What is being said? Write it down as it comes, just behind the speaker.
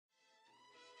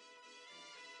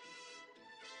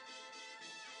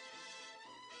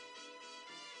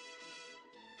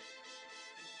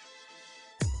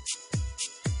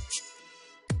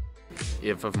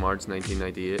8th of March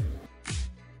 1998.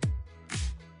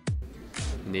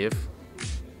 Nave.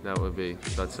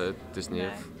 That's it, just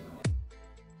Nave.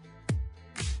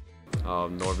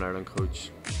 Northern Ireland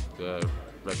coach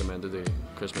recommended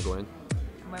Chris McGowan.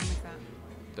 When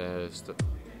was that?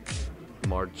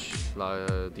 March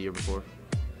the year before.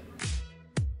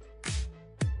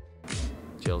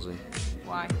 Chelsea.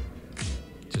 Why?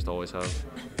 Just always have.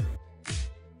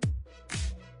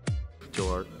 Joe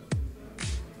Hart.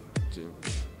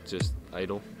 Just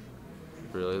idol.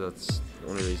 Really, that's the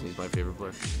only reason he's my favourite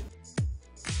player.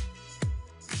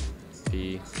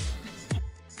 P.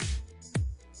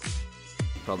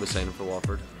 Probably signing for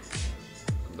Watford.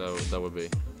 That would be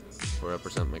where I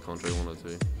represent my country 1 or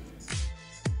 2.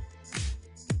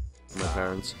 My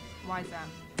parents. Why is that?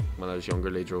 When I was younger,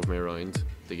 they drove me around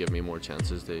to give me more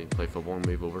chances to play football and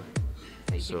move over.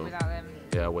 So you think without them?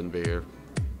 Yeah, I wouldn't be here,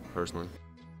 personally.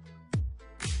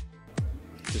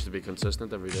 Just to be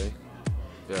consistent every day.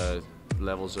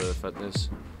 Levels of fitness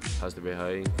has to be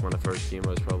high. When I first came, I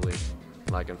was probably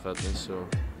lacking fitness, so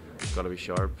got to be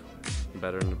sharp,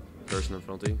 better than the person in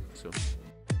front of you. So,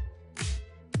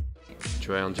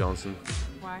 Trayon Johnson.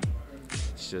 Why?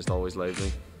 She's just always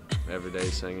lively, every day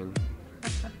singing.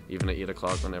 Even at 8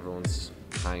 o'clock when everyone's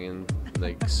hanging,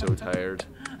 like so tired,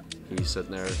 he's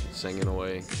sitting there singing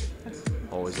away,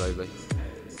 always lively.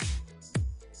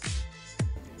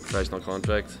 Professional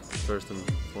contract, first and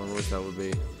foremost, that would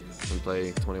be and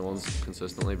play 21s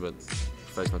consistently, but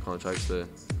professional contract's the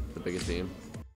biggest aim.